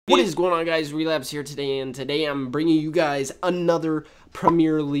What is going on, guys? Relapse here today, and today I'm bringing you guys another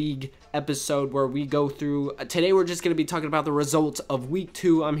Premier League episode where we go through. Today we're just going to be talking about the results of Week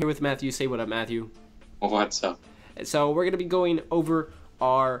 2. I'm here with Matthew. Say what up, Matthew. What's up? So we're going to be going over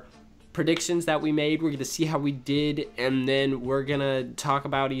our predictions that we made. We're going to see how we did, and then we're going to talk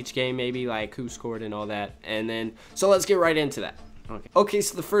about each game, maybe like who scored and all that. And then, so let's get right into that. Okay,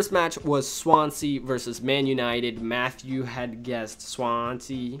 so the first match was Swansea versus Man United. Matthew had guessed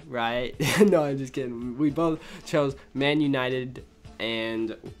Swansea, right? No, I'm just kidding. We both chose Man United,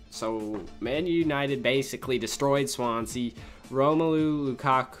 and so Man United basically destroyed Swansea. Romelu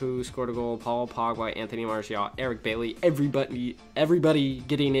Lukaku scored a goal. Paul Pogba, Anthony Martial, Eric Bailey, everybody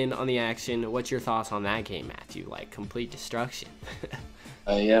getting in on the action. What's your thoughts on that game, Matthew? Like, complete destruction.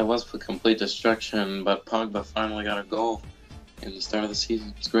 Yeah, it was for complete destruction, but Pogba finally got a goal in the start of the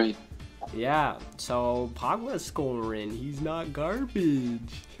season. It's great. Yeah, so Pogba's scoring. He's not garbage.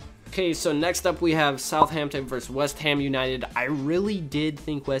 Okay, so next up we have Southampton versus West Ham United. I really did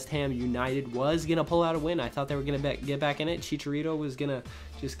think West Ham United was going to pull out a win. I thought they were going to get back in it. Chichorito was going to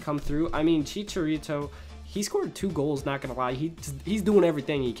just come through. I mean, Chichorito, he scored 2 goals, not going to lie. He's doing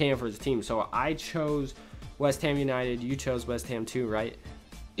everything he can for his team. So I chose West Ham United. You chose West Ham too, right?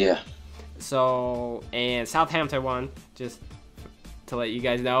 Yeah. So, and Southampton won, just to let you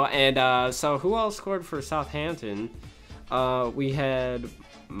guys know. And so who else scored for Southampton? We had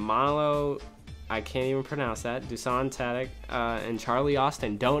Malo, I can't even pronounce that, Dusan Tadic, and Charlie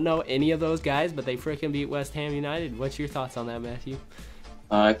Austin. Don't know any of those guys, but they freaking beat West Ham United. What's your thoughts on that, Matthew?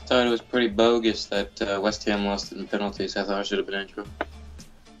 I thought it was pretty bogus that West Ham lost in penalties. I thought it should have been intro.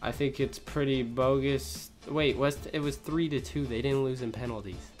 I think it's pretty bogus. Wait, it was 3-2. They didn't lose in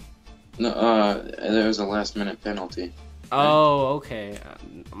penalties. No, there was a last-minute penalty. Oh, okay.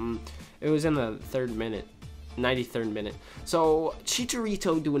 It was in the 93rd minute. So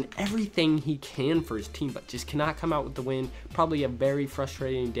Chichorito doing everything he can for his team, but just cannot come out with the win. Probably a very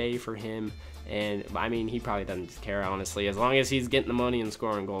frustrating day for him. And I mean, he probably doesn't care, honestly, as long as he's getting the money and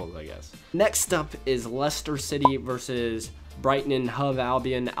scoring goals, I guess. Next up is Leicester City versus Brighton and Hove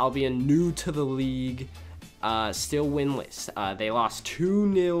Albion. Albion new to the league, still winless. They lost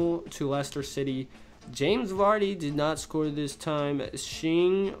 2-0 to Leicester City. James Vardy did not score this time.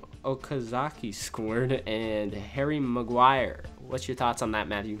 Shin Okazaki scored, and Harry Maguire. What's your thoughts on that,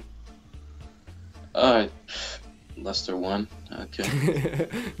 Matthew? Leicester won. Okay.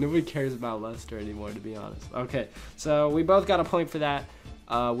 Nobody cares about Leicester anymore, to be honest. Okay, so we both got a point for that.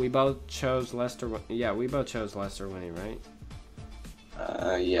 We both chose Leicester. Yeah, we both chose Leicester winning, right?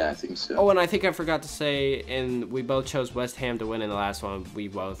 Yeah, I think so. Oh, and I think I forgot to say, and we both chose West Ham to win in the last one. We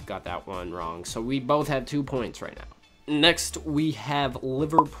both got that one wrong. So we both have 2 points right now. Next, we have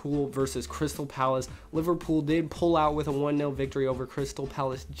Liverpool versus Crystal Palace. Liverpool did pull out with a 1-0 victory over Crystal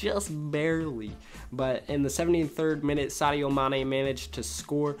Palace, just barely. But in the 73rd minute, Sadio Mane managed to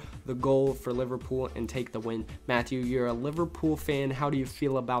score the goal for Liverpool and take the win. Matthew, you're a Liverpool fan. How do you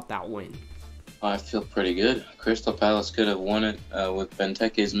feel about that win? I feel pretty good. Crystal Palace could have won it with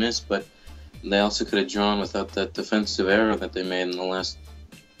Benteke's miss, but they also could have drawn without that defensive error that they made in the last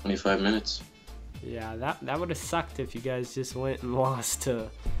 25 minutes. Yeah, that would have sucked if you guys just went and lost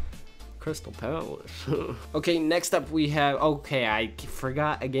to Crystal Palace. Okay, next up we have... Okay, I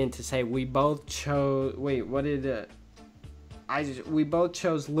forgot again to say we both chose... Wait, what did... we both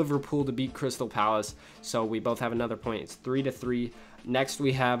chose Liverpool to beat Crystal Palace, so we both have another point. It's 3-3. Next,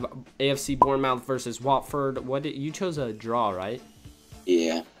 we have AFC Bournemouth versus Watford. You chose a draw, right?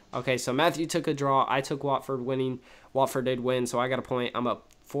 Yeah. Okay, so Matthew took a draw. I took Watford winning. Watford did win, so I got a point. I'm up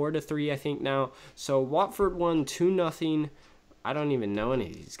 4-3, I think, now. So Watford won 2-0. I don't even know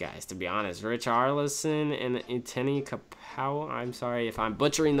any of these guys, to be honest. Rich Arlison and Iteni Kapau. I'm sorry if I'm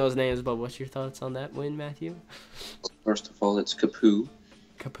butchering those names, but what's your thoughts on that win, Matthew? First of all, it's Kapoo.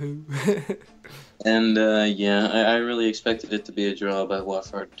 Kapoo. And, yeah, I really expected it to be a draw by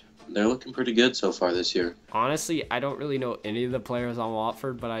Watford. They're looking pretty good so far this year. Honestly, I don't really know any of the players on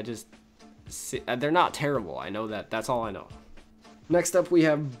Watford, but I just... they're not terrible. I know that. That's all I know. Next up, we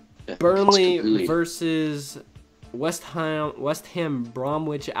have Burnley versus West Ham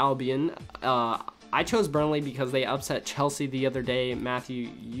Bromwich Albion. I chose Burnley because they upset Chelsea the other day. Matthew,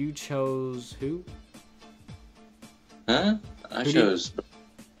 you chose who? Huh? I chose...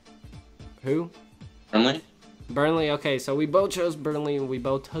 Who? Burnley, okay, so we both chose Burnley and we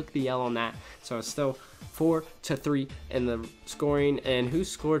both took the L on that. So it's still 4-3 in the scoring. And who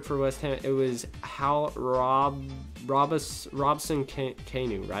scored for West Ham? It was Robson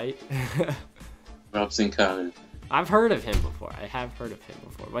Kanu, right? Robson Kanu. I've heard of him before.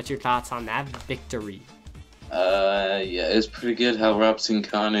 What's your thoughts on that victory? Yeah, it's pretty good how Robson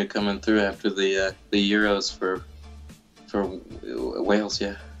Kanu coming through after the Euros for Wales.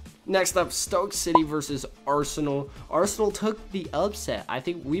 Yeah. Next up, Stoke City versus Arsenal. Arsenal took the upset. I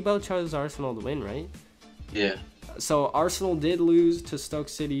think we both chose Arsenal to win, right? Yeah. So Arsenal did lose to Stoke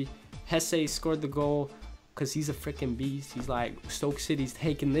City. Hesse scored the goal because he's a freaking beast. He's like, Stoke City's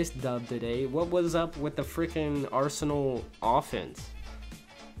taking this dub today. What was up with the freaking Arsenal offense?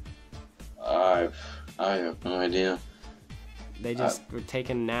 I have no idea. They just were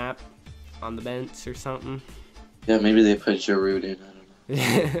taking a nap on the bench or something. Yeah, maybe they put Giroud in. I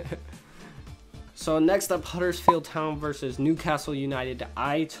don't know. So next up, Huddersfield Town versus Newcastle United.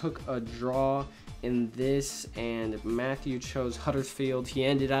 I took a draw in this, and Matthew chose Huddersfield. He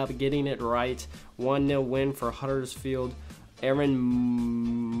ended up getting it right. 1-0 win for Huddersfield. Aaron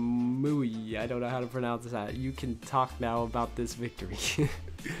Mui, I don't know how to pronounce that. You can talk now about this victory.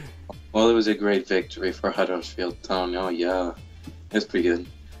 Well, it was a great victory for Huddersfield Town. Oh yeah, it's pretty good.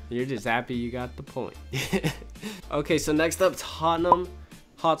 You're just happy you got the point. Okay, so next up, Tottenham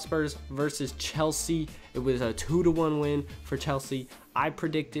Hotspurs versus Chelsea. It was a 2-1 win for Chelsea. I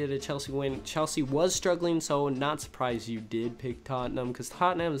predicted a Chelsea win. Chelsea was struggling, so not surprised you did pick Tottenham because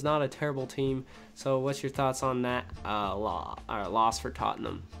Tottenham is not a terrible team. So what's your thoughts on that loss for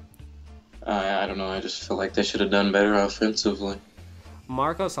Tottenham? I don't know. I just feel like they should have done better offensively.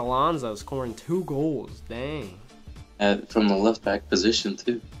 Marcos Alonso scoring 2 goals. Dang. From the left back position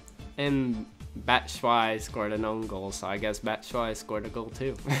too. And Batshuayi scored an own goal, so I guess Batshuayi scored a goal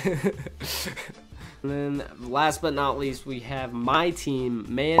too. And then last but not least, we have my team,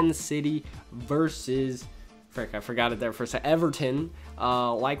 Man City versus, frick, I forgot it there for a second, Everton.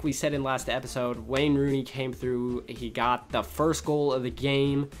 Like we said in last episode, Wayne Rooney came through. He got the first goal of the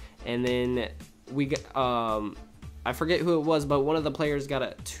game, and then we got, I forget who it was, but one of the players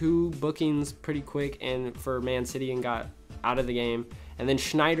got 2 bookings pretty quick and for Man City and got out of the game. And then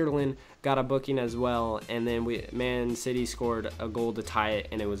Schneiderlin got a booking as well, and then Man City scored a goal to tie it,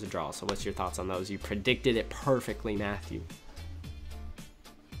 and it was a draw. So what's your thoughts on those? You predicted it perfectly, Matthew.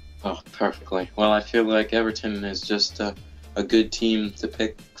 Oh, perfectly. Well, I feel like Everton is just a good team to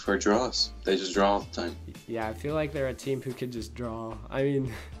pick for draws. They just draw all the time. Yeah, I feel like they're a team who could just draw. I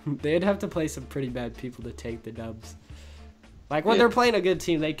mean, they'd have to play some pretty bad people to take the dubs. Like, when they're playing a good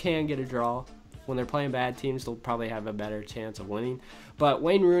team, they can get a draw. When they're playing bad teams, they'll probably have a better chance of winning. But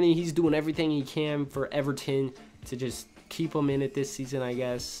Wayne Rooney, he's doing everything he can for Everton to just keep them in it this season, I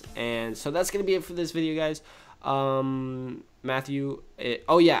guess. And so that's going to be it for this video, guys. Matthew,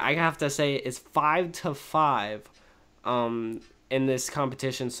 oh yeah, I have to say it's 5-5 in this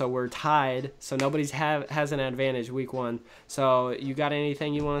competition. So we're tied. So nobody's has an advantage week 1. So you got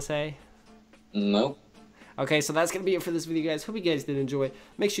anything you want to say? Nope. Okay, so that's going to be it for this video, guys. Hope you guys did enjoy.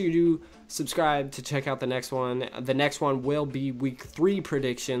 Make sure you do subscribe to check out the next one. The next one will be week 3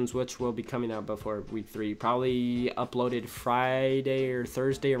 predictions, which will be coming out before week 3. Probably uploaded Friday or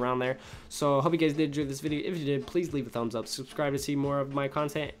Thursday, around there. So I hope you guys did enjoy this video. If you did, please leave a thumbs up. Subscribe to see more of my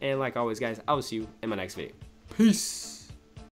content. And like always, guys, I will see you in my next video. Peace.